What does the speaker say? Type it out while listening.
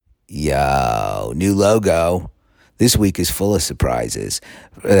Yo, new logo. This week is full of surprises.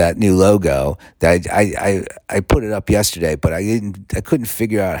 That new logo that I put it up yesterday, but I couldn't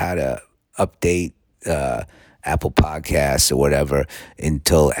figure out how to update Apple Podcasts or whatever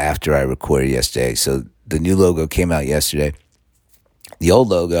until after I recorded yesterday. So the new logo came out yesterday. The old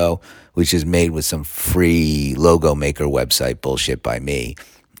logo, which is made with some free logo maker website bullshit by me.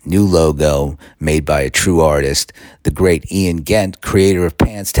 New logo made by a true artist, the great Ian Gent, creator of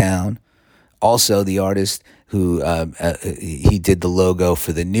Pantstown. Also the artist who he did the logo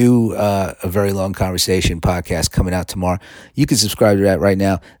for the new A Very Long Conversation podcast coming out tomorrow. You can subscribe to that right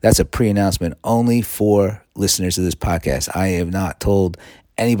now. That's a pre-announcement only for listeners of this podcast. I have not told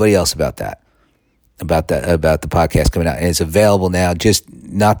anybody else about that. About the podcast coming out, and it's available now. Just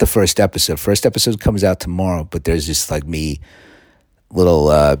not the first episode. First episode comes out tomorrow, but there's just like me little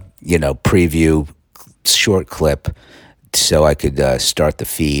preview short clip so I could start the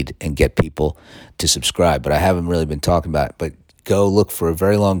feed and get people to subscribe. But I haven't really been talking about it. But go look for A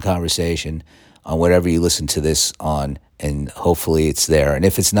Very Long Conversation on whatever you listen to this on, and hopefully it's there. And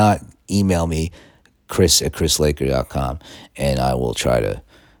if it's not, email me, chris@chrislaker.com, and I will try to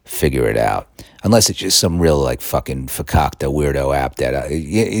figure it out. Unless it's just some real like fucking fakakta weirdo app that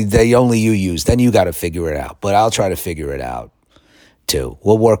they only you use, then you got to figure it out. But I'll try to figure it out too.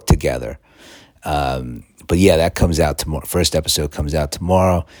 We'll work together. But yeah, that comes out tomorrow. First episode comes out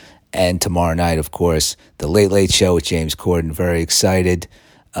tomorrow, and tomorrow night, of course, the Late Late Show with James Corden. Very excited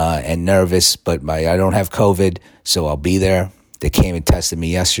and nervous, but I don't have COVID, so I'll be there. They came and tested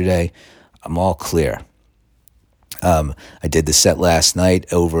me yesterday. I'm all clear. I did the set last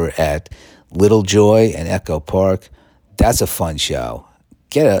night over at Little Joy and Echo Park. That's a fun show.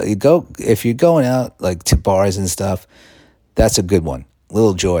 If you're going out like to bars and stuff, that's a good one.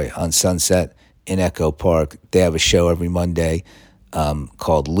 Little Joy on Sunset in Echo Park. They have a show every Monday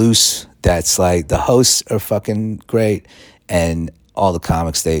called Loose. That's like the hosts are fucking great, and all the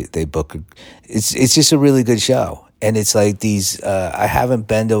comics they book. It's just a really good show, and it's like these. I haven't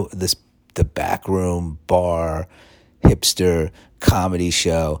been to the backroom bar hipster comedy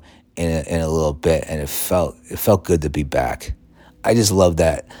show in a little bit, and it felt good to be back. I just love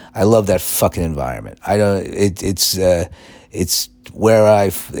that. I love that fucking environment. It's where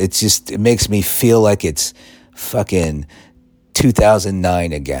it makes me feel like it's fucking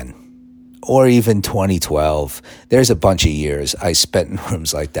 2009 again, or even 2012. There's a bunch of years I spent in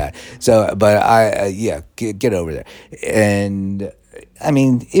rooms like that. So, but get over there. And I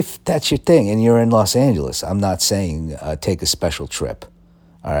mean, if that's your thing and you're in Los Angeles, I'm not saying take a special trip.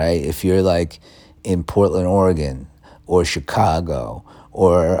 All right, if you're like in Portland, Oregon, or Chicago,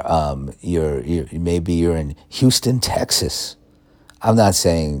 or maybe you're in Houston, Texas, I'm not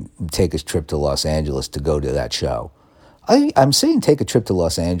saying take a trip to Los Angeles to go to that show. I'm saying take a trip to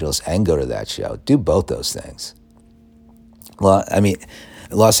Los Angeles and go to that show. Do both those things. Well, I mean,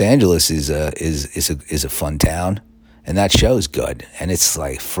 Los Angeles is a fun town, and that show is good, and it's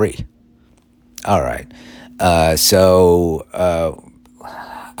like free. All right,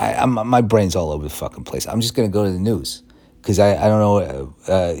 my brain's all over the fucking place. I'm just gonna go to the news because I don't know.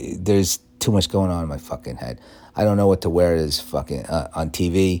 There's too much going on in my fucking head. I don't know what to wear this fucking on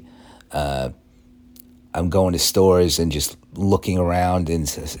TV. I'm going to stores and just looking around, and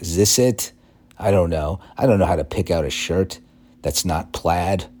is this it? I don't know. I don't know how to pick out a shirt that's not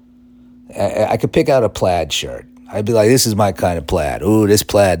plaid. I could pick out a plaid shirt. I'd be like, this is my kind of plaid. Ooh, this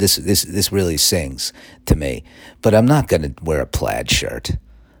plaid, this really sings to me. But I'm not going to wear a plaid shirt.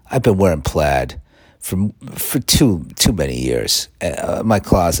 I've been wearing plaid for too many years. My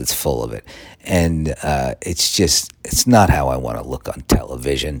closet's full of it. And it's not how I want to look on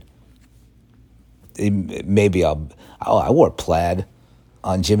television. Maybe I wore plaid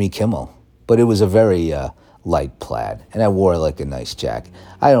on Jimmy Kimmel, but it was a very light plaid, and I wore like a nice jacket.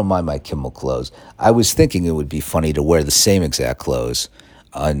 I don't mind my Kimmel clothes. I was thinking it would be funny to wear the same exact clothes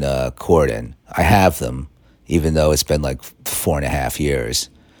on Corden. I have them, even though it's been like 4.5 years,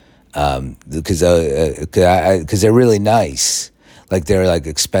 because they're really nice. Like they're like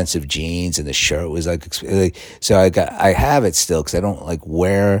expensive jeans, and the shirt was like so. I have it still because I don't like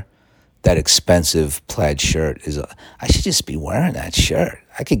wear that expensive plaid shirt. I should just be wearing that shirt.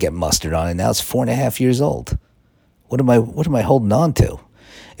 I could get mustard on it now. It's 4.5 years old. What am I holding on to?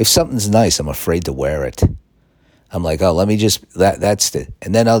 If something's nice, I'm afraid to wear it. I'm like, oh, let me just that's it.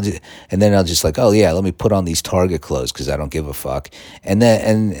 And then I'll just like, oh yeah, let me put on these Target clothes because I don't give a fuck. And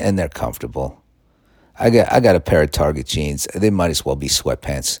then and they're comfortable. I got a pair of Target jeans. They might as well be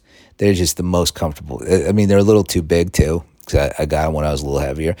sweatpants. They're just the most comfortable. I mean, they're a little too big too, because I got them when I was a little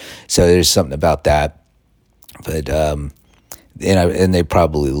heavier. So there's something about that. But and they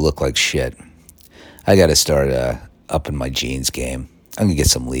probably look like shit. I got to start upping my jeans game. I'm gonna get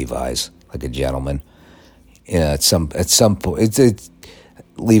some Levi's, like a gentleman. At some point, it's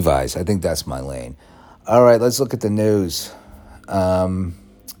Levi's. I think that's my lane. All right, let's look at the news. I'm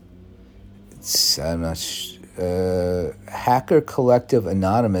not. Hacker Collective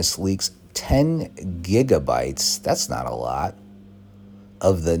Anonymous leaks 10 gigabytes. That's not a lot.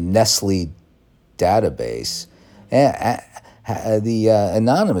 Of the Nestle database. The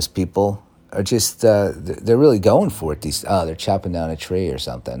anonymous people are just, they're really going for it. They're chopping down a tree or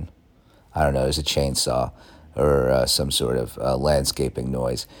something. I don't know, there's a chainsaw or some sort of landscaping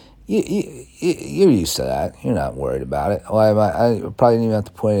noise. You're used to that. You're not worried about it. I probably didn't even have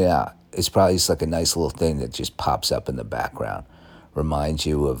to point it out. It's probably just like a nice little thing that just pops up in the background. Reminds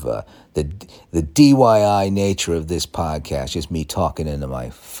you of the DIY nature of this podcast, just me talking into my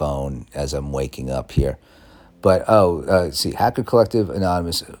phone as I'm waking up here. But, see, Hacker Collective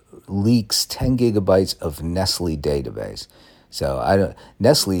Anonymous leaks 10 gigabytes of Nestle database. So,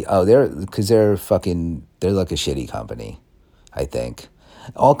 Nestle, they're like a shitty company, I think.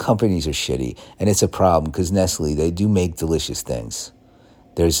 All companies are shitty, and it's a problem because Nestle, they do make delicious things.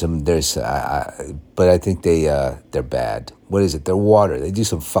 But I think they're bad. What is it? They're water. They do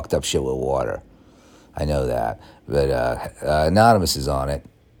some fucked up shit with water. I know that. But Anonymous is on it.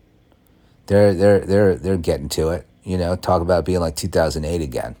 They're getting to it. Talk about being like 2008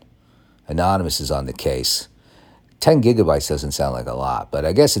 again. Anonymous is on the case. 10 gigabytes doesn't sound like a lot, but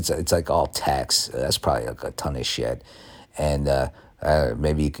I guess it's like all text. That's probably like a ton of shit. And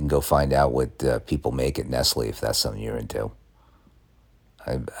maybe you can go find out what people make at Nestle if that's something you're into.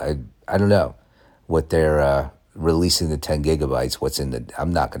 I don't know what they're releasing the 10 gigabytes. What's in the?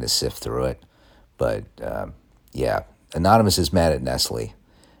 I'm not going to sift through it, but yeah, Anonymous is mad at Nestle,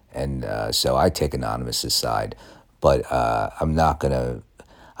 and so I take Anonymous's side. But I'm not gonna.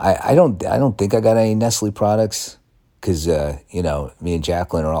 I don't think I got any Nestle products because me and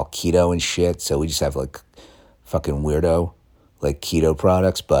Jacqueline are all keto and shit, so we just have like fucking weirdo like keto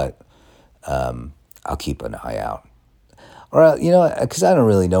products. But I'll keep an eye out. Or, because I don't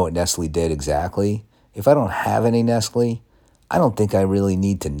really know what Nestle did exactly. If I don't have any Nestle, I don't think I really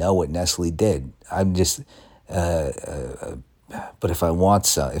need to know what Nestle did. I'm just, but if I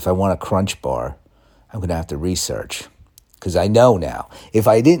want a Crunch bar, I'm going to have to research. Because I know now. If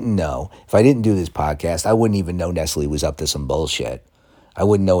I didn't do this podcast, I wouldn't even know Nestle was up to some bullshit. I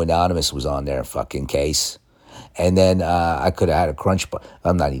wouldn't know Anonymous was on their fucking case. And then I could have had a Crunch bar.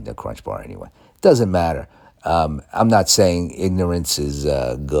 I'm not eating a Crunch bar anyway. It doesn't matter. I'm not saying ignorance is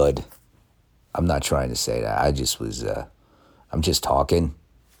good. I'm not trying to say that. I'm just talking.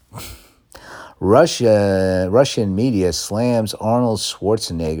 Russian media slams Arnold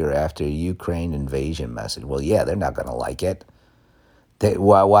Schwarzenegger after Ukraine invasion message. Well, yeah, they're not going to like it. Did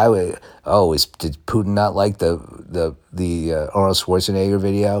Putin not like the Arnold Schwarzenegger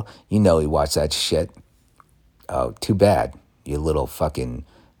video? He watched that shit. Oh, too bad, you little fucking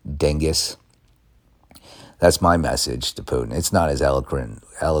dingus. That's my message to Putin. It's not as eloquent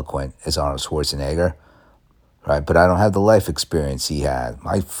as Arnold Schwarzenegger, right? But I don't have the life experience he had.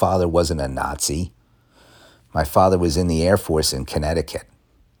 My father wasn't a Nazi. My father was in the Air Force in Connecticut.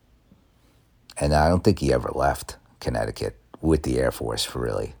 And I don't think he ever left Connecticut with the Air Force for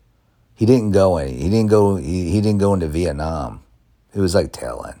really. He didn't go into Vietnam. It was like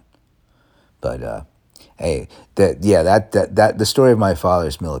tail end. But hey, the story of my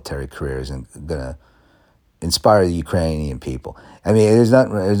father's military career isn't gonna inspire the Ukrainian people. I mean, there's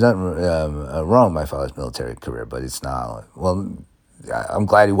nothing wrong with my father's military career, but it's not. Well, I'm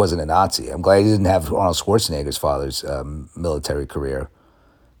glad he wasn't a Nazi. I'm glad he didn't have Arnold Schwarzenegger's father's military career,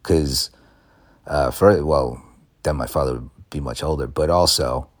 because then my father would be much older. But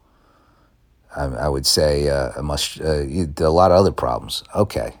also, I would say a lot of other problems.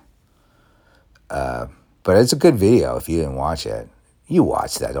 Okay, but it's a good video. If you didn't watch it, you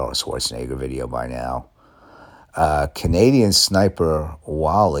watched that Arnold Schwarzenegger video by now. Canadian sniper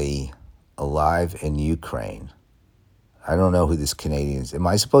Wally alive in Ukraine. I don't know who this Canadian is. Am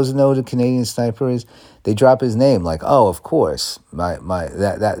I supposed to know who the Canadian sniper is? They drop his name like, oh, of course,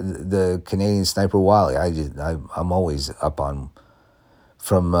 the Canadian sniper Wally. I'm always up on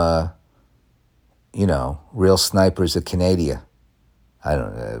from Real Snipers of Canada. I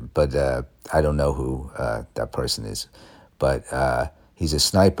don't know, but I don't know who that person is. But he's a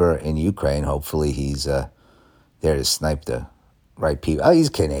sniper in Ukraine. Hopefully, he's there to snipe the right people. Oh, he's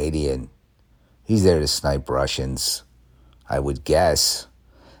Canadian. He's there to snipe Russians, I would guess.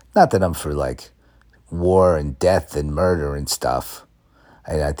 Not that I'm for like war and death and murder and stuff.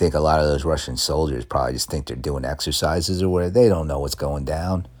 And I think a lot of those Russian soldiers probably just think they're doing exercises or whatever. They don't know what's going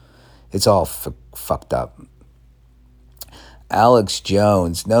down. It's all fucked up. Alex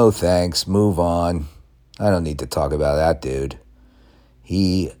Jones, no thanks, move on. I don't need to talk about that dude.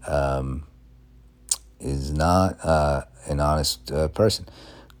 He is not an honest person.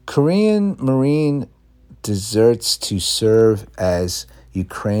 Korean Marine deserts to serve as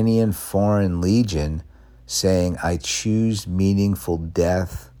Ukrainian Foreign Legion, saying, "I choose meaningful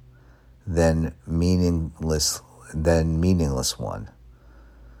death than meaningless one."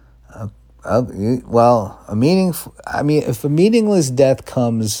 Well, a meaningful. I mean, if a meaningless death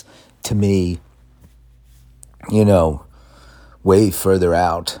comes to me, way further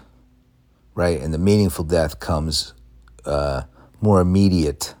out, right, and the meaningful death comes more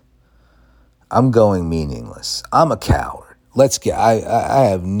immediate, I'm going meaningless. I'm a coward. I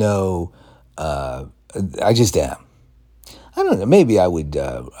have no. I just am. I don't know. Maybe I would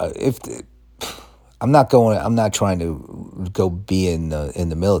I'm not trying to go be in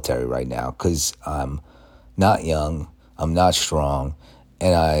the military right now because I'm not young. I'm not strong,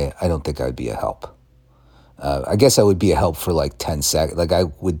 and I don't think I'd be a help. I guess I would be a help for like 10 seconds. Like I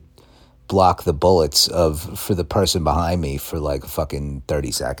would block the bullets for the person behind me for like fucking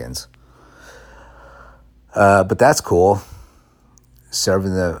 30 seconds. But that's cool.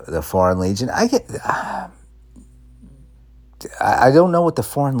 Serving the Foreign Legion. I don't know what the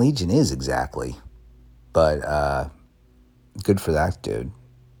Foreign Legion is exactly, but good for that dude.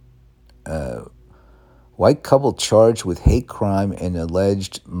 White couple charged with hate crime and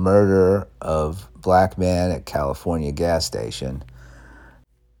alleged murder of black man at California gas station.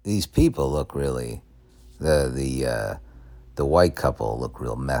 These people look really, the white couple look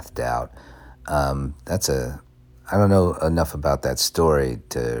real methed out. I don't know enough about that story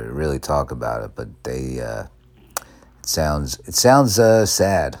to really talk about it, but it sounds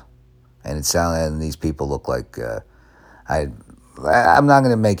sad, and these people look like I'm not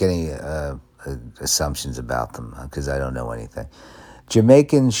going to make any assumptions about them because I don't know anything.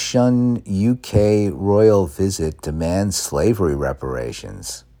 Jamaicans shun UK royal visit, demand slavery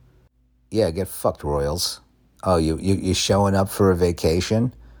reparations. Yeah, get fucked, royals. Oh, you showing up for a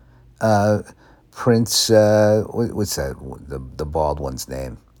vacation? Prince, what's that? The bald one's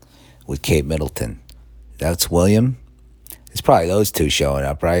name with Kate Middleton. That's William. It's probably those two showing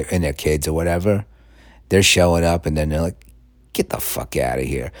up, right? And their kids or whatever. They're showing up, and then they're like, "Get the fuck out of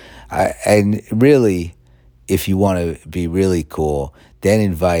here!" And really, if you want to be really cool, then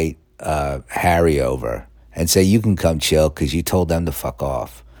invite Harry over and say you can come chill because you told them to fuck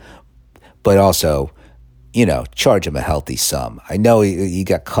off. But also, charge him a healthy sum. I know he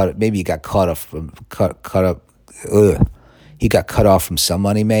got cut. Maybe he got cut off from cut up. He got cut off from some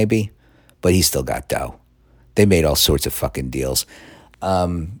money, maybe, but he still got dough. They made all sorts of fucking deals.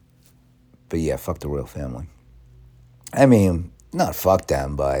 But yeah, fuck the royal family. I mean, not fuck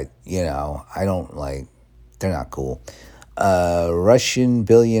them, but I don't like. They're not cool. Russian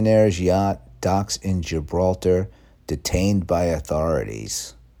billionaire's yacht docks in Gibraltar, detained by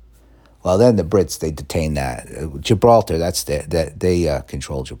authorities. Well, then the Brits, they detain that. Gibraltar, they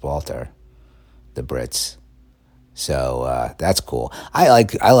control Gibraltar, the Brits. So that's cool. I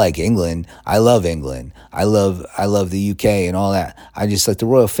like England. I love England. I love the UK and all that. I just like the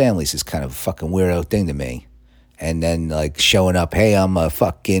royal families is kind of a fucking weirdo thing to me. And then like showing up, hey, I'm a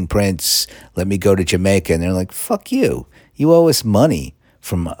fucking prince. Let me go to Jamaica, and they're like, fuck you. You owe us money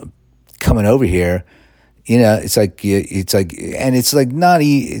from coming over here. It's like not.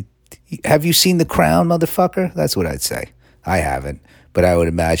 Have you seen The Crown, motherfucker? That's what I'd say. I haven't, but I would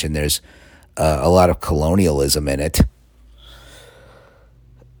imagine there's a lot of colonialism in it.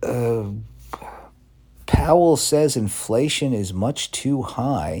 Powell says inflation is much too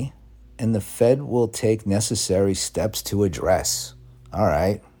high, and the Fed will take necessary steps to address. All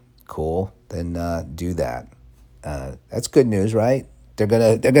right, cool. Then do that. That's good news, right? They're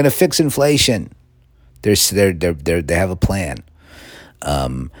gonna fix inflation. They have a plan.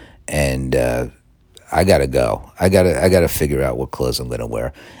 And I gotta go. I gotta figure out what clothes I'm gonna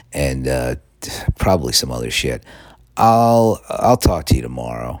wear, and probably some other shit. I'll talk to you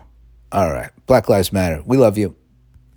tomorrow. All right. Black Lives Matter. We love you.